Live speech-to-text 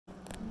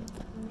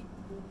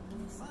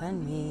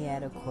Find me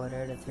at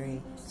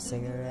 2:45,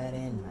 cigarette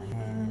in my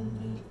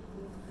hand.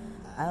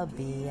 I'll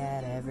be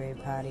at every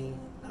party,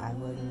 I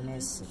wouldn't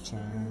miss a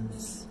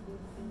chance.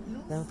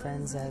 No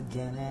friends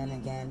again and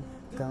again,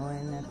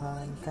 going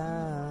upon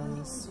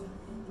comes.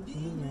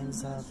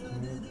 Demons up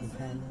with the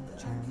pen,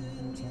 trying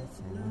to get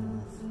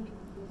enough.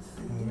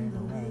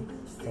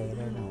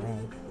 Faded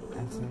away.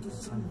 I've searched for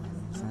someone,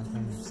 there's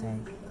nothing to say.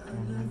 I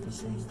never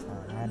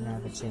thought I'd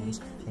never change.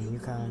 Then you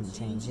come and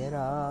change it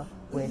all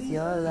with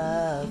your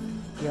love,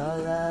 your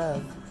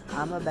love.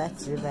 I'm a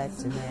better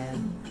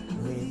man.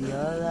 With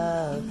your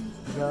love,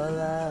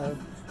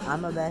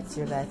 I'm a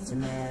better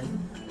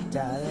man.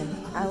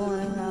 Darling, I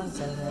want to know,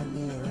 so let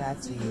me right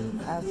to you.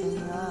 Out in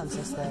your arms,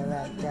 I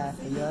swear I'd die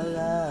for your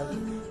love,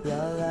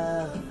 your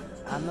love.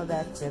 I'm a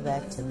better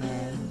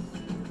man.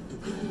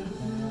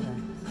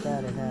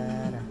 Da da da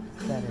da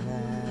da da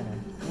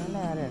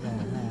da da da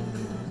da.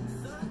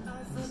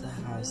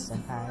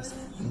 Surprise,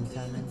 you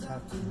come and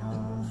talk to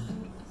know.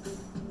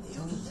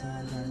 You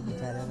can't be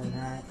better than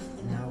that,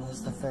 and I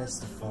was the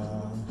first to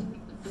fall.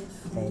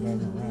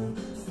 Faded away.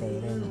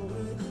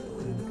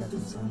 Think up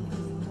with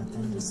someone,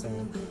 nothing to say.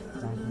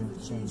 Don't need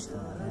to change,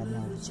 thought I'd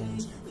never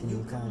change. Can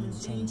you come and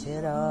change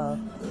it all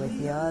with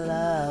your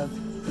love,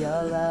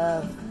 your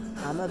love?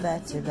 I'm a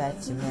better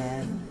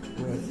man.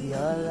 With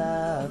your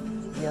love,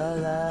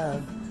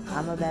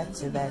 I'm a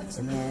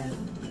better man.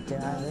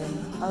 Darling,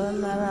 all of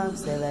my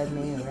wrongs, they led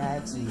me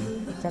right to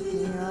you. Trapped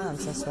in your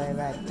arms, I swear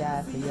I'd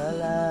die for your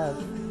love,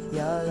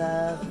 your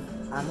love.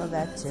 I'm a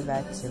better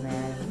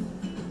man.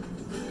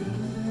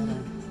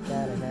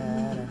 Da da da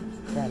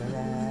da da da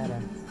da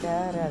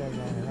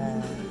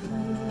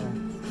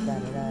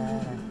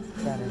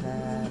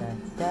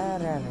da da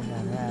da da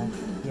da.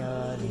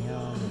 You're the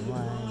only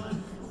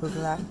one who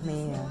can lock me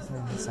up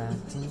in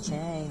something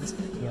chains.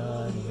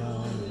 You're the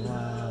only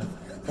one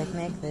that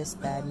make this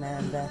bad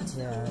man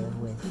better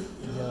with.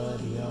 You're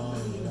the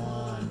only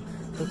one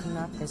who can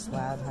knock this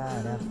wild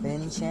heart up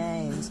in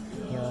chains.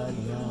 You're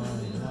the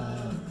only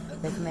one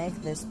that can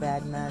make this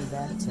bad man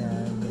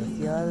better with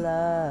your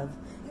love,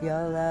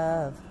 your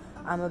love.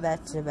 I'm a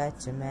better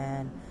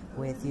man.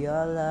 With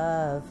your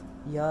love,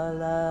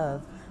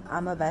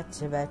 I'm a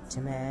better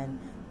man.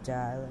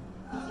 Darling,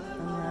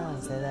 in your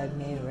arms, they led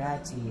me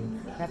right to you.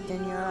 Wrapped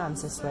in your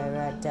arms, I swear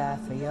I'd die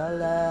for your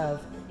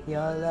love,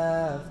 your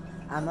love.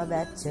 I'm a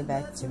better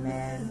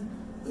man.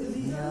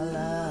 Your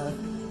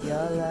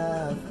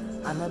love,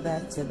 I'm a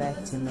better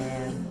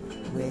man.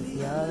 With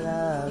your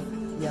love,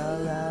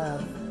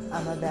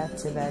 I'm a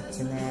better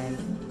man.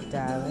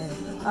 Darling,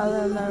 all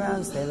of my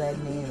wrongs, they led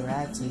me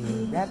right to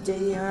you. Wrapped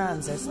in your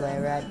arms, I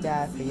swear I'd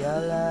die for your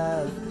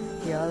love,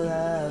 your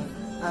love.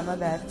 I'm a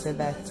better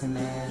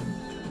man.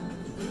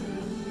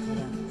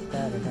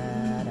 Da da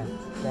da da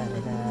da da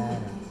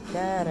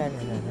da da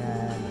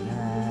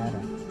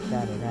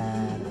da da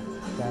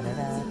da da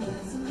da.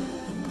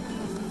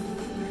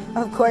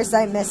 Of course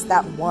I missed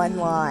that one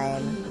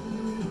line.